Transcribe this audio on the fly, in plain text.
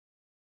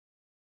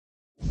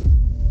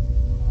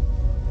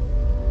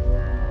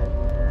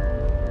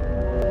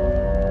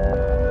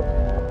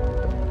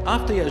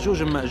After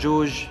Ya'juj and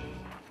Ma'juj,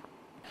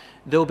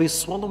 there will be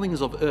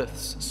swallowings of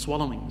earths,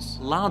 swallowings,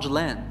 large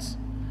lands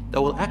that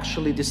will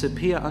actually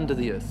disappear under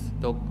the earth.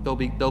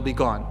 They'll be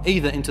gone,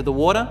 either into the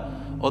water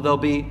or they'll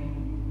be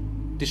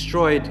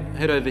destroyed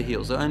head over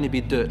heels. There'll only be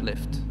dirt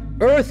left.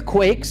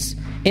 Earthquakes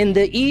in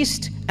the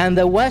east and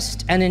the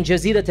west and in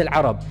Jazirat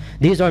al-Arab.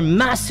 These are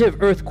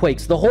massive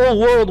earthquakes. The whole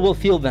world will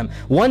feel them.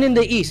 One in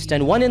the east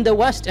and one in the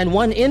west and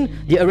one in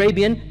the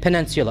Arabian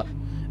Peninsula.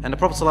 And the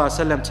Prophet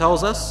ﷺ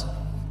tells us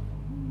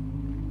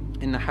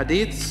in the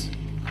hadiths,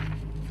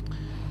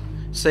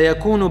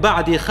 سَيَكُونُ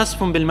بَعْدِي خَسْفٌ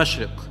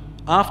بِالْمَشْرِقِ.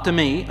 After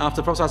me, after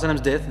the Prophet ﷺ's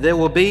death, there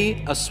will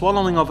be a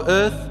swallowing of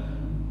earth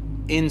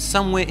in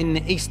somewhere in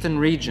the eastern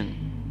region,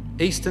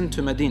 eastern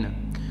to Medina.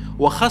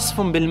 وَخَسْفٌ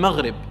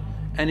بِالْمَغْرِبِ.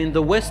 And in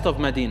the west of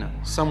Medina,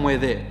 somewhere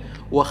there.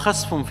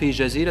 وَخَسْفٌ فِي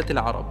جَزِيرَةِ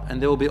الْعَرَبِ.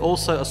 And there will be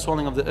also a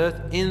swallowing of the earth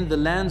in the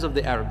lands of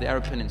the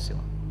Arab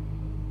Peninsula.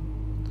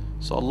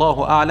 So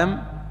Allahu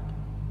A'lam,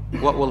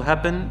 what will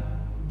happen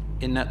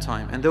in that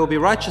time. And there will be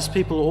righteous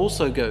people who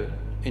also go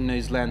in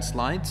these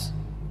landslides,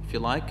 if you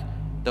like.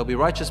 There will be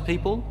righteous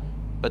people,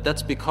 but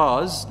that's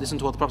because, listen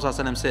to what the Prophet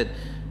ﷺ said.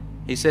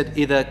 He said,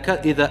 إِذَا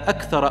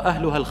أَكْثَرَ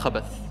أَهْلُهَا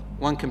الْخَبَثِ.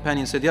 One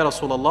companion said, Ya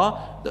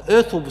Rasulullah, the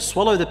earth will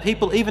swallow the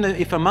people, even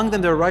if among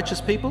them there are righteous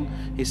people.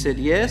 He said,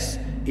 yes,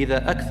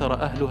 إِذَا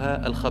أَكْثَرَ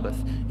أَهْلُهَا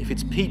الْخَبَثِ. If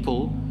its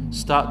people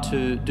start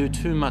to do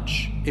too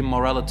much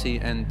immorality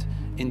and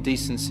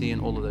indecency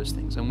and all of those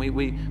things. And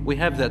we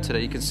have that today.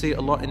 You can see it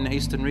a lot in the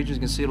eastern regions,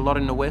 you can see it a lot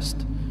in the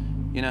west.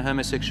 You know,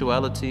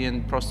 homosexuality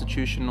and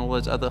prostitution, all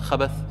those other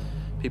khabath.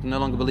 People no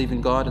longer believe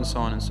in God and so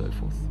on and so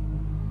forth.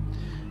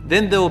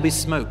 Then there will be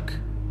smoke.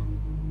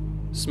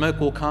 Smoke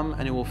will come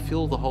and it will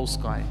fill the whole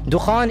sky.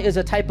 Dukhan is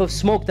a type of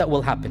smoke that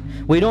will happen.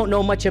 We don't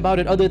know much about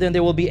it other than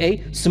there will be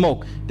a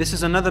smoke. This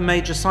is another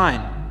major sign.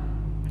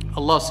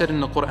 Allah said in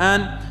the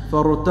Quran,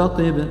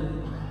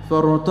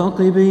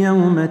 فارتقب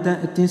يوم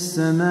تأتي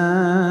السماء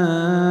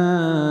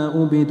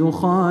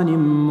بدخان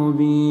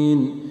مبين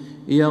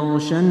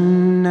يغشى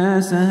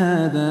الناس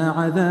هذا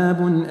عذاب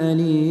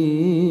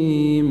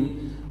أليم.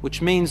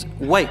 Which means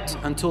wait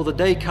until the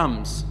day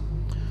comes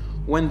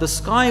when the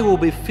sky will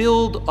be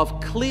filled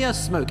of clear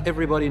smoke.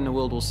 Everybody in the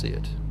world will see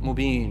it.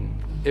 Mubin,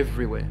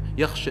 everywhere.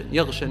 يغشى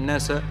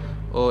الناس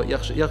or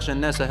يغشى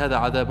الناس هذا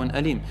عذاب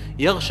أليم.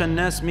 يغشى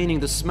الناس meaning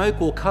the smoke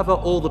will cover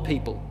all the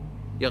people.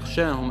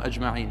 يغشاهم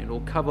أجمعين. It will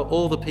cover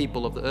all the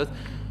people of the earth.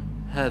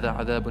 هذا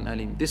عذاب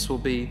أليم. This will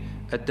be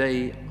a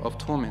day of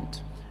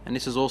torment. And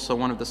this is also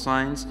one of the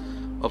signs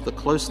of the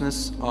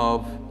closeness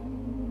of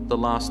the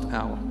last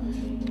hour.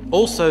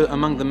 Also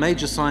among the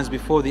major signs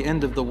before the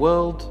end of the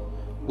world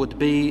would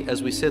be,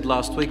 as we said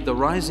last week, the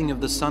rising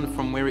of the sun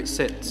from where it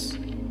sets.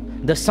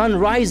 The sun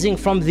rising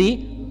from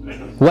the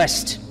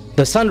west.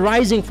 The sun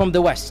rising from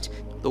the west.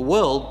 The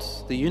world,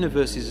 the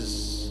universe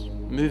is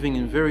moving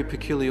in a very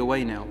peculiar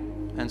way now.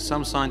 And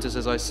some scientists,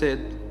 as I said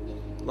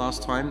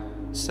last time,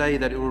 say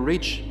that it will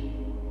reach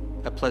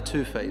a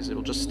plateau phase. It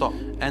will just stop.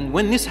 And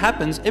when this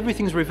happens,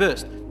 everything's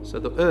reversed. So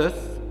the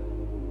earth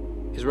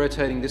is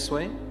rotating this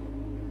way,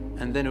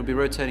 and then it will be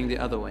rotating the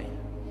other way.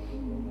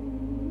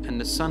 And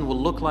the sun will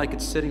look like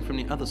it's setting from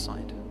the other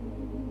side.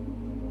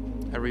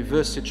 A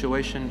reverse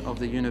situation of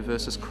the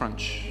universe's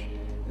crunch.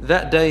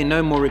 That day,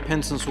 no more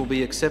repentance will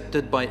be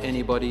accepted by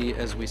anybody,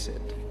 as we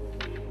said.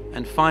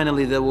 And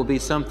finally, there will be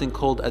something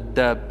called a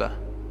dabba,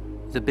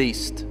 the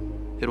beast.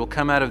 It will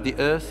come out of the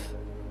earth.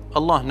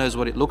 Allah knows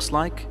what it looks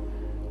like.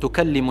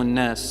 تُكَلِّمُ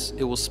النَّاسِ.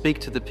 It will speak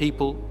to the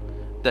people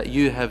that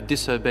you have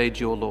disobeyed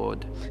your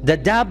Lord. The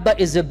dabba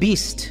is a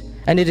beast.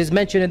 And it is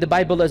mentioned in the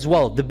Bible as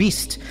well, the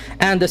beast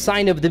and the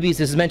sign of the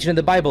beast is mentioned in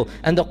the Bible.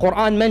 And the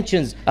Quran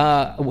mentions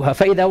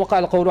فَإِذَا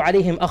وَقَعَ الْقَوْلُ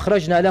عَلَيْهِمْ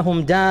أَخْرَجْنَا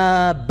لَهُمْ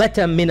دَابَّةً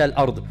مِّنَ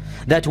الْأَرْضِ.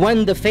 That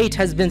when the fate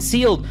has been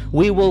sealed,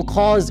 we will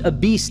cause a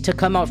beast to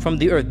come out from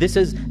the earth. This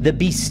is the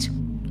beast.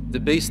 The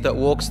beast that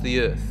walks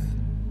the earth.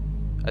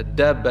 A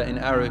dabba in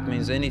Arabic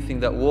means anything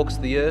that walks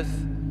the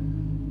earth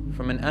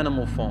from an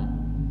animal form.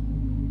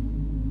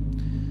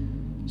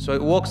 So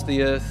it walks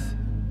the earth,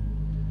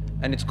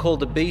 and it's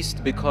called a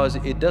beast because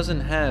it doesn't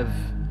have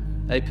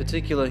a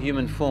particular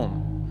human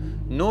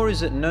form, nor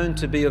is it known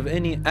to be of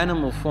any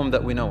animal form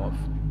that we know of.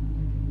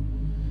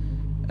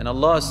 And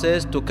Allah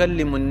says,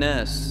 تُكَلِّمُ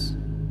النَّاسِ.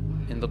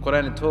 In the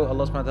Quran,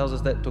 Allah subhanahu wa ta'ala tells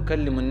us that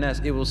تُكَلِّمُ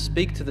النَّاسِ. It will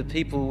speak to the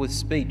people with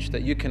speech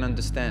that you can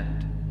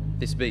understand,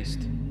 this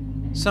beast.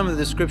 Some of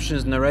the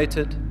descriptions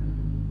narrated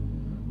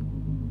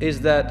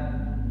is that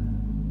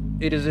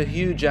it is a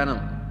huge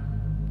animal.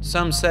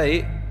 Some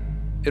say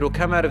it will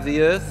come out of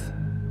the earth.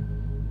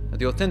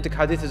 The authentic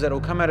hadith is that it will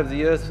come out of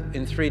the earth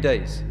in 3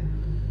 days.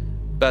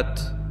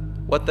 But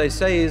what they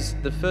say is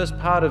the first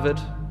part of it,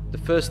 the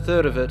first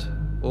third of it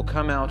will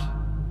come out.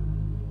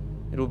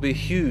 It will be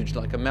huge,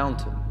 like a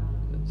mountain.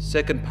 The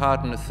second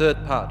part and the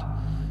third part.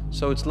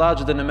 So it's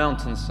larger than a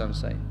mountain, some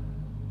say.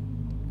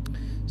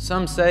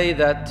 Some say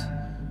that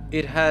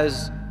it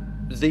has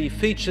the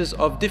features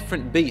of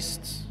different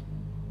beasts.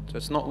 So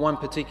it's not one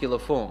particular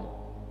form.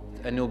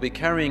 And it will be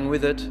carrying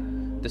with it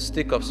the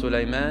stick of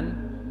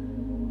Sulaiman,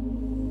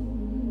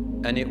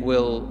 and it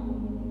will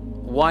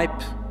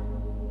wipe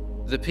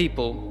the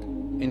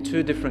people in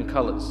two different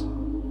colors.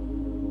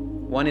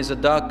 One is a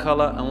dark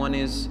color and one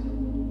is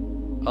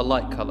a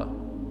light color.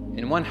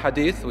 In one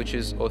hadith, which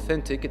is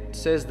authentic, it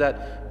says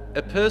that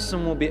a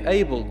person will be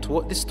able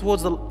to, this is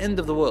towards the end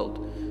of the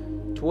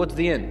world, towards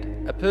the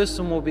end, a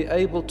person will be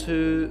able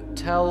to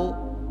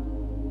tell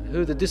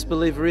who the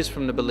disbeliever is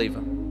from the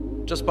believer,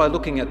 just by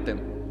looking at them.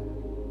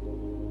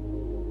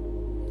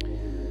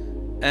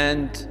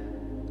 And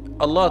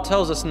Allah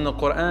tells us in the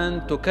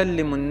Quran,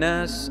 تُكَلِّمُ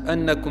النَّاسِ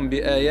أَنَّكُمْ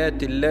بِآيَاتِ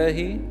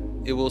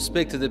اللَّهِ. It will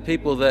speak to the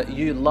people that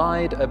you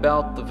lied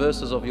about the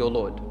verses of your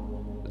Lord.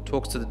 It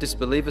talks to the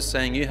disbelievers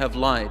saying, you have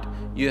lied,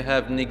 you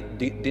have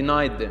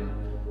denied them,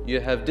 you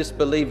have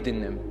disbelieved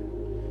in them.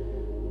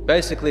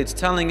 Basically, it's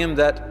telling him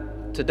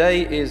that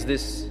today is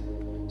this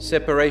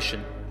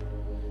separation,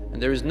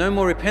 and there is no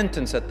more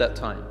repentance at that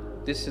time.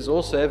 This is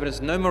also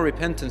evidence, no more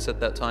repentance at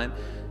that time,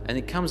 and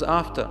it comes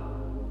after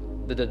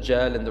the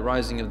Dajjal and the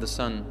rising of the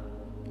sun.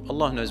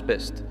 Allah knows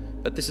best,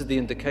 but this is the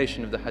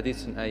indication of the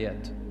hadiths and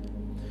ayat.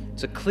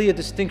 It's a clear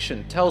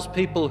distinction, tells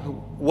people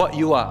what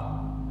you are,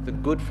 the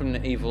good from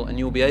the evil, and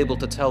you'll be able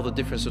to tell the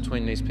difference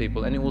between these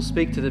people, and it will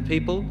speak to the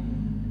people,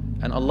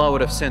 and Allah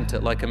would have sent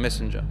it like a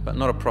messenger, but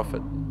not a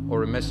prophet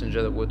or a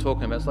messenger that we're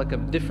talking about. It's like a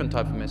different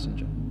type of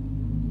messenger.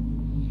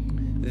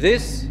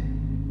 This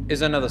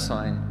is another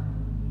sign.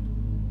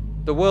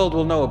 The world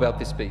will know about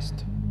this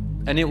beast,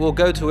 and it will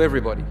go to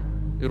everybody.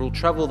 It will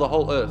travel the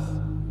whole earth,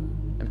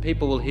 and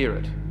people will hear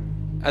it.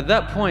 At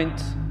that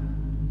point,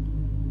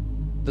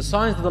 the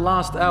signs of the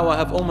last hour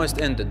have almost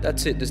ended.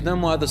 That's it. There's no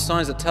more other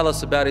signs that tell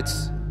us about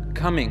its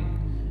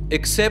coming,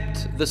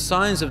 except the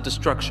signs of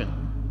destruction.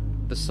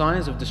 The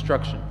signs of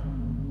destruction.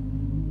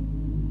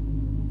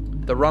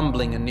 The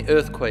rumbling and the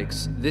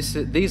earthquakes. These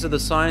are the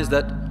signs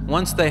that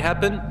once they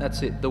happen,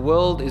 that's it. The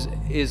world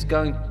is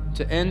going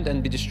to end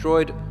and be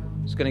destroyed.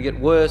 It's going to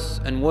get worse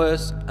and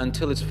worse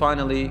until it's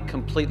finally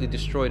completely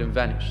destroyed and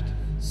vanished.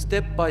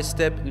 Step by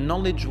step,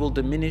 knowledge will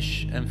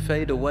diminish and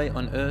fade away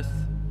on earth.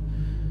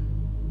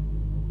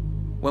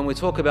 When we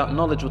talk about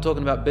knowledge, we're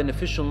talking about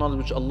beneficial knowledge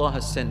which Allah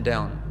has sent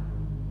down.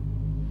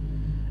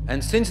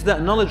 And since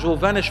that knowledge will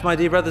vanish, my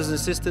dear brothers and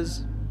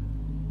sisters,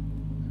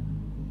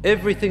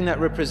 everything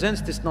that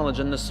represents this knowledge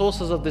and the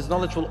sources of this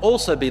knowledge will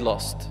also be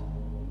lost.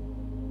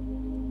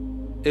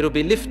 It will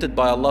be lifted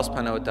by Allah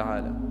subhanahu wa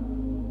ta'ala.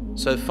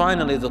 So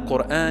finally the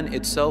Quran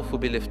itself will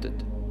be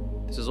lifted.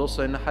 This is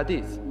also in the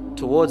hadith.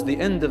 Towards the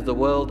end of the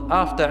world,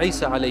 after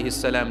Isa alayhi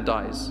salam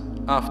dies,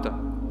 after.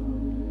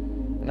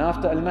 And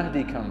after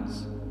Al-Mahdi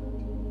comes,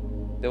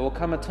 there will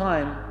come a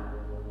time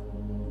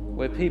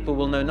where people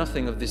will know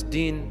nothing of this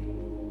deen.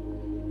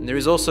 And there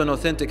is also an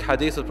authentic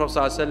hadith of the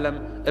Prophet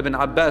ﷺ. Ibn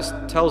Abbas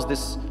tells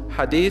this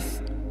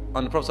hadith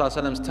on the Prophet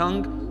ﷺ's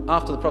tongue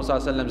after the Prophet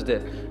ﷺ's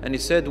death. And he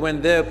said,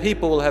 when their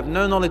people will have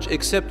no knowledge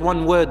except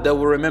one word, they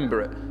will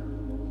remember it.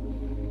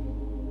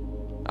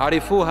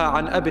 عَرِفُوهَا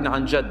عَنْ أَبٍ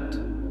عَنْ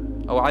جَدٍ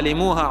أو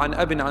عَلِمُوهَا عَنْ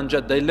أَبٍ عَنْ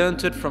جَدٍ. They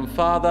learnt it from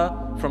father,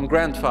 from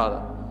grandfather.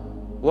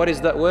 What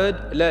is that word?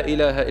 لَا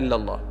إِلَهَ إِلَّا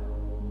اللَّهِ.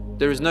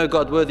 There is no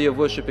God worthy of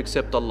worship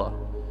except Allah.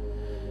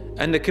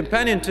 And the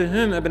companion to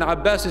whom Ibn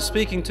Abbas is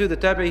speaking to, the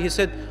Tabi'i, he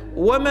said,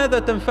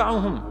 وَمَاذَا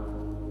تَنْفَعُهُمْ?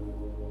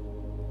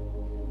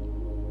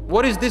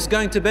 What is this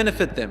going to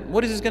benefit them?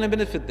 What is this going to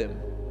benefit them?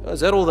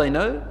 Is that all they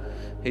know?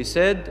 He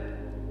said,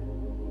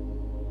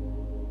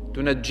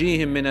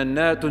 تُنَجِّيهِمْ مِنَ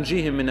النَّارِ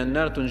تُنْجِيهِمْ مِنَ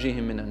النَّارِ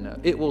تُنْجِيهِمْ مِنَ النَّارِ.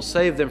 It will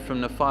save them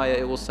from the fire,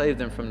 it will save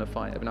them from the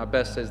fire. Ibn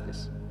Abbas says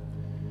this.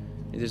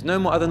 There's no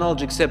more other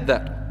knowledge except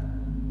that.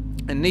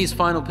 And these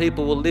final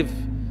people will live,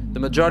 the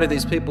majority of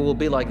these people will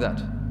be like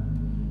that.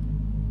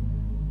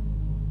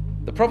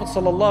 The Prophet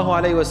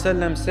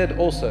ﷺ said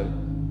also,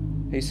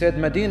 he said,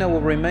 Medina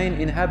will remain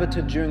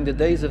inhabited during the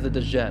days of the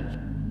Dajjal.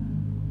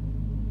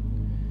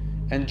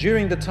 And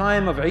during the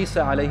time of Isa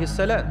alayhi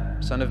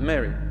salam, son of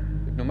Mary,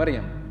 Ibn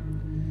Maryam,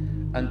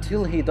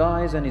 until he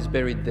dies and is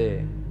buried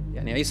there.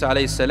 Yani Isa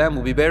alayhi salam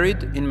will be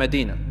buried in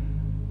Medina.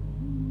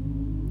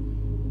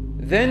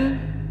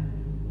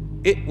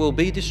 Then it will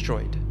be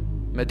destroyed.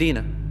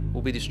 Medina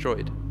will be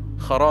destroyed.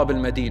 Kharab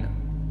al-Medina.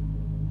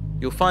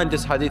 You'll find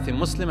this hadith in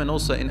Muslim and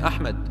also in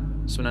Ahmad,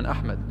 Sunan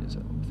Ahmad,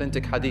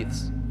 authentic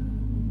hadiths.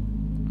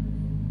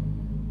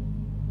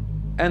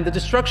 And the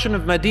destruction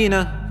of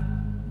Medina,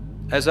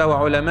 as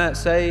our ulama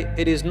say,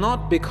 it is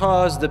not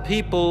because the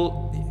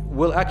people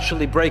will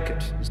actually break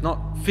it. It's not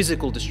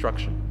physical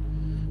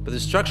destruction. But the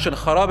destruction,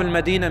 Kharab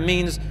al-Medina,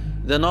 means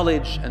the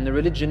knowledge and the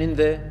religion in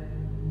there,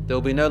 there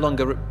will be no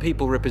longer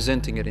people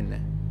representing it in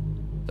there.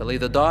 They'll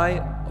either die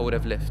or would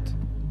have left.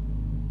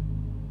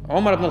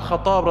 Umar ibn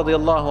al-Khattab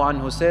radiallahu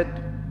anhu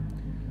said,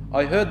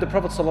 I heard the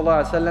Prophet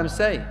ﷺ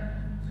say,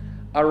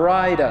 a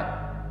rider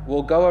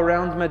will go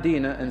around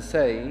Medina and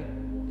say,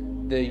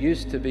 there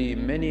used to be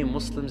many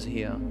Muslims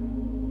here.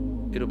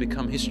 It'll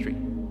become history.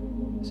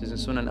 This is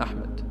in Sunan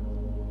Ahmad.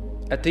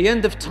 At the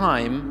end of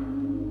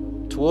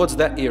time, towards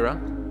that era,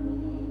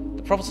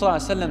 the Prophet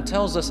ﷺ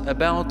tells us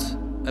about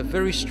a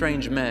very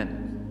strange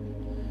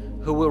man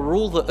who will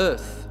rule the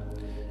earth.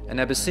 An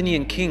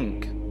Abyssinian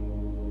king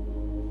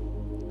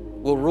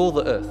will rule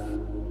the earth.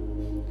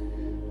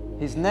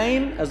 His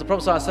name, as the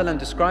Prophet ﷺ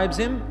describes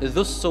him,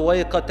 Dhu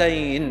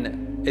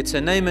Suwayqatayn. It's a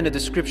name and a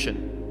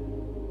description.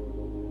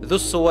 Dhu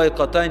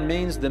Suwayqatayn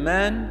means the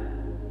man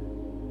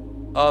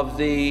of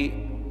the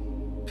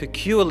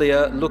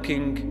peculiar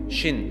looking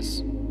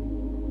shins.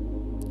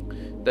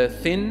 They're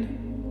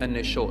thin and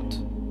they're short.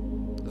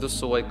 Dhu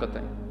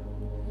Suwayqatayn.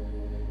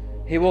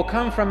 He will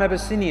come from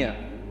Abyssinia,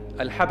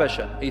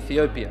 Al-Habasha,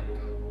 Ethiopia.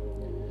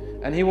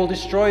 And he will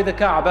destroy the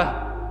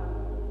Kaaba.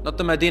 Not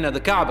the Medina,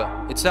 the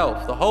Kaaba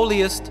itself, the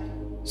holiest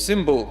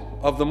symbol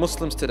of the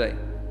Muslims today.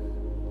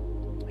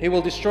 He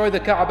will destroy the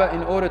Kaaba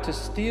in order to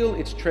steal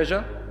its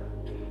treasure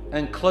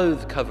and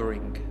cloth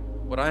covering.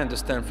 What I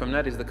understand from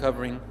that is the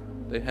covering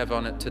they have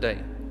on it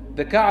today.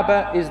 The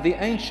Kaaba is the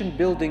ancient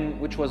building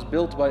which was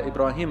built by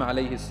Ibrahim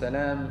alayhi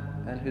salam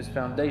and whose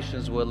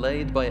foundations were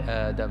laid by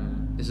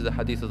Adam. This is the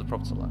hadith of the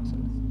Prophet sallallahu alaihi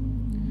wasallam.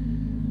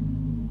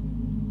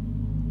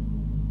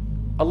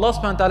 Allah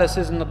subhanahu wa ta'ala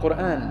says in the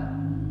Quran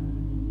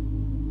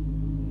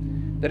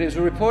that it is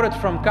reported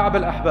from Ka'b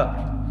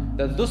al-Ahbar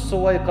that Dhu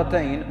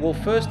Suwayqatayn will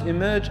first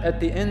emerge at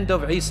the end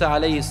of Isa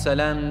alayhi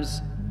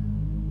salam's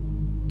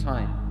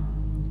time.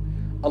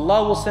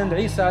 Allah will send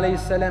Isa alayhi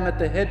salam at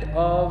the head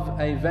of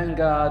a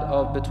vanguard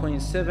of between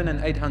 700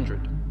 and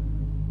 800.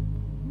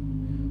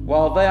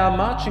 While they are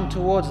marching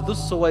towards Dhu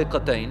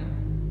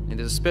Suwayqatayn, it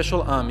is a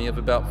special army of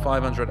about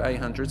 500,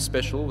 800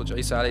 special, which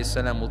Isa alayhi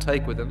salam will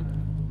take with him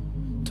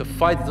to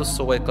fight Dhu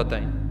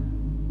Suwayqatayn.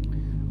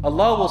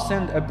 Allah will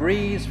send a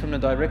breeze from the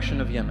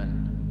direction of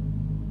Yemen,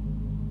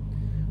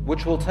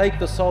 which will take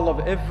the soul of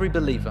every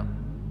believer.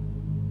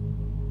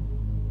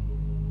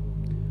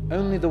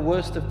 Only the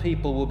worst of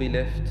people will be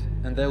left,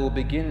 and they will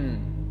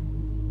begin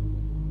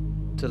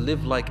to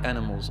live like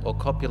animals or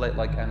copulate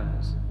like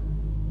animals.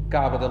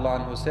 Ka'b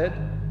radiallahu anhu said,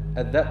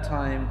 at that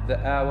time the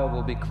hour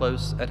will be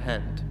close at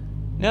hand.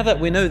 Now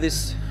that we know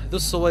this, Dhu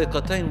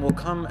Suwayqatayn will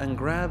come and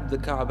grab the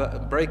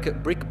Kaaba, break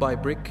it brick by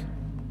brick,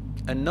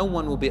 and no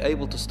one will be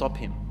able to stop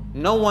him.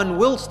 No one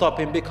will stop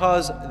him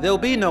because there'll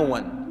be no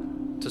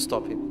one to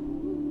stop him.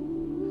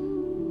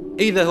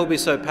 Either he'll be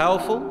so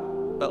powerful,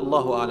 but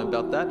Allahu A'lam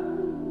about that,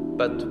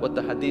 but what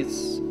the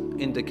hadiths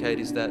indicate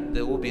is that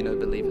there will be no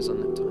believers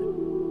on that time.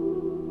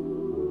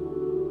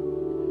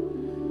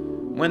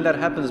 When that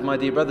happens, my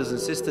dear brothers and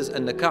sisters,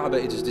 and the Kaaba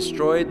is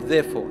destroyed,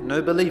 therefore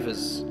no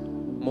believers,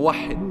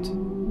 muwahhid.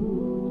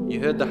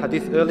 You heard the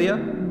hadith earlier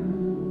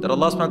that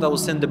Allah subhanahu wa ta'ala will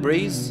send a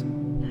breeze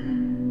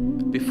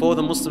before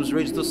the Muslims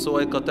reach the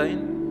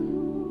Suwayqatayn,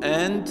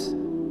 and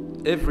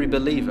every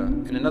believer,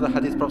 in another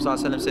hadith Prophet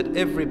ﷺ said,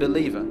 every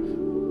believer,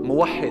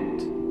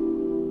 muwahhid,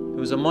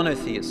 who is a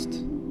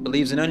monotheist,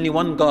 believes in only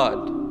one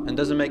God and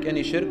doesn't make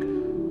any shirk,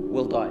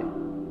 will die.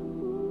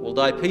 Will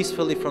die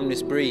peacefully from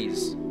this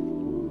breeze.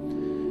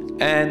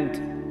 And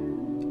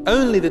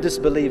only the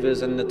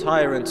disbelievers and the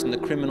tyrants and the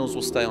criminals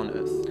will stay on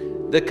earth.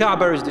 The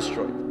Kaaba is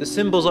destroyed. The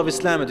symbols of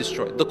Islam are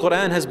destroyed. The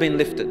Quran has been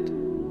lifted.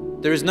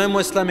 There is no more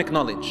Islamic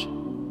knowledge.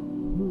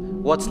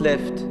 What's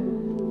left?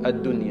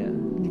 Ad-dunya,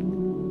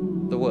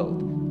 the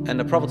world. And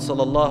the Prophet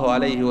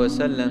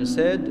ﷺ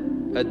said,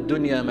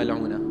 Ad-dunya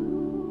mal'una.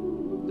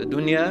 The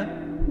dunya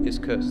is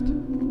cursed.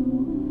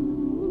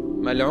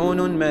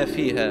 Mal'unun ma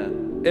fiha.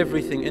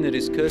 Everything in it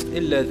is cursed,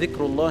 illa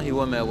dhikrullahi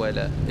wa ma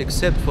wala,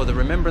 except for the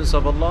remembrance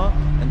of Allah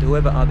and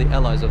whoever are the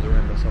allies of the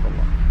remembrance of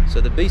Allah. So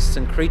the beasts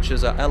and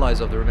creatures are allies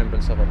of the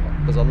remembrance of Allah.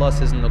 Because Allah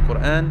says in the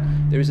Quran,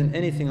 there isn't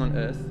anything on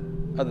earth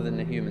other than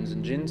the humans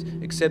and jinns,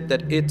 except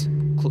that it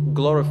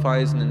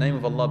glorifies in the name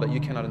of Allah, but you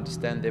cannot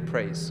understand their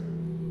praise.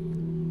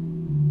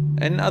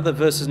 And other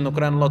verses in the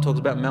Quran, Allah talks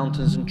about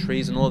mountains and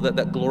trees and all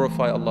that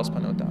glorify Allah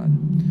subhanahu wa ta'ala.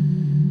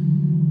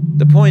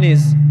 The point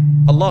is,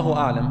 Allahu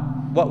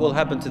A'lam, what will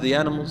happen to the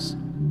animals?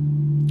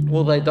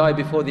 Will they die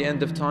before the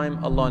end of time?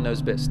 Allah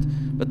knows best.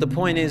 But the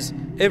point is,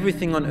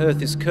 everything on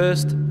earth is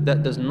cursed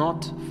that does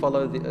not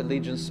follow the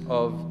allegiance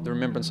of the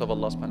remembrance of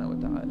Allah subhanahu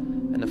wa ta'ala.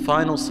 And the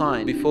final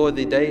sign before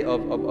the day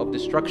of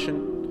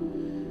destruction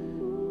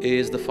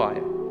is the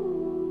fire.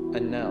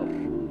 An-nar.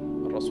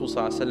 Rasul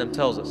sallallahu alaihi wasallam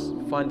tells us.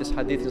 You find this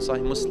hadith in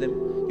Sahih Muslim,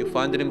 you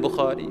find it in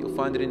Bukhari, you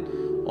find it in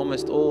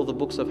almost all the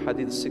books of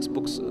hadith, 6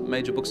 books,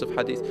 major books of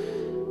hadith.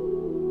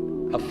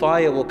 A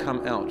fire will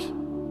come out.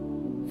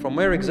 From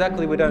where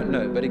exactly we don't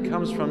know, but it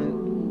comes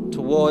from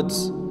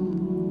towards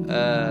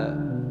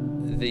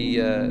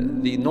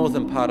the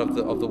northern part of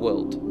the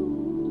world,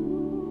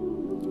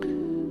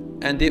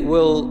 and it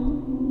will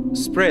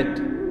spread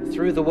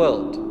through the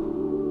world.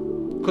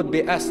 Could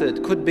be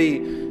acid, could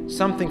be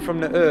something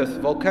from the earth,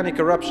 volcanic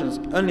eruptions.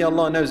 Only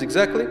Allah knows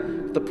exactly.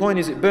 The point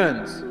is, it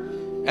burns,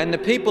 and the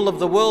people of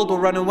the world will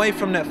run away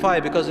from that fire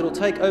because it will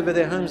take over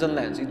their homes and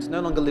lands. It's no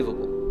longer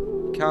livable.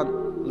 You can't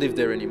live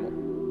there anymore.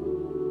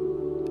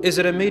 Is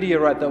it a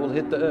meteorite that will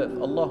hit the earth?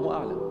 Allahu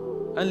A'lam.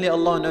 Only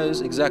Allah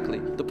knows exactly.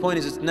 The point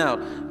is, it's now.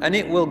 And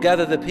it will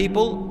gather the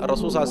people.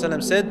 Rasul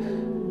ﷺ said,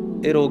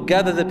 it will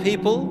gather the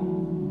people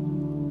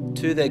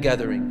to their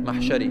gathering,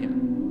 mahsharihim.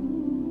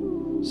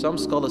 Some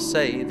scholars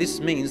say this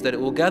means that it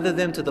will gather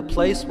them to the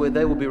place where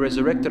they will be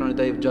resurrected on the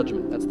day of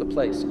judgment. That's the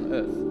place on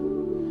earth.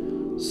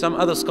 Some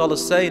other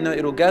scholars say, no,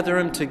 it will gather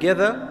them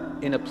together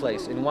in a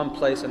place, in one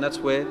place, and that's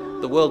where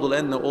the world will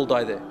end and they'll all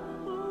die there.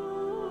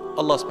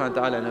 Allah subhanahu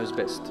wa ta'ala knows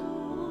best.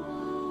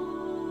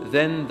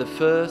 Then the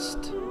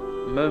first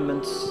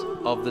moments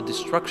of the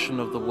destruction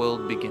of the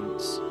world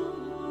begins.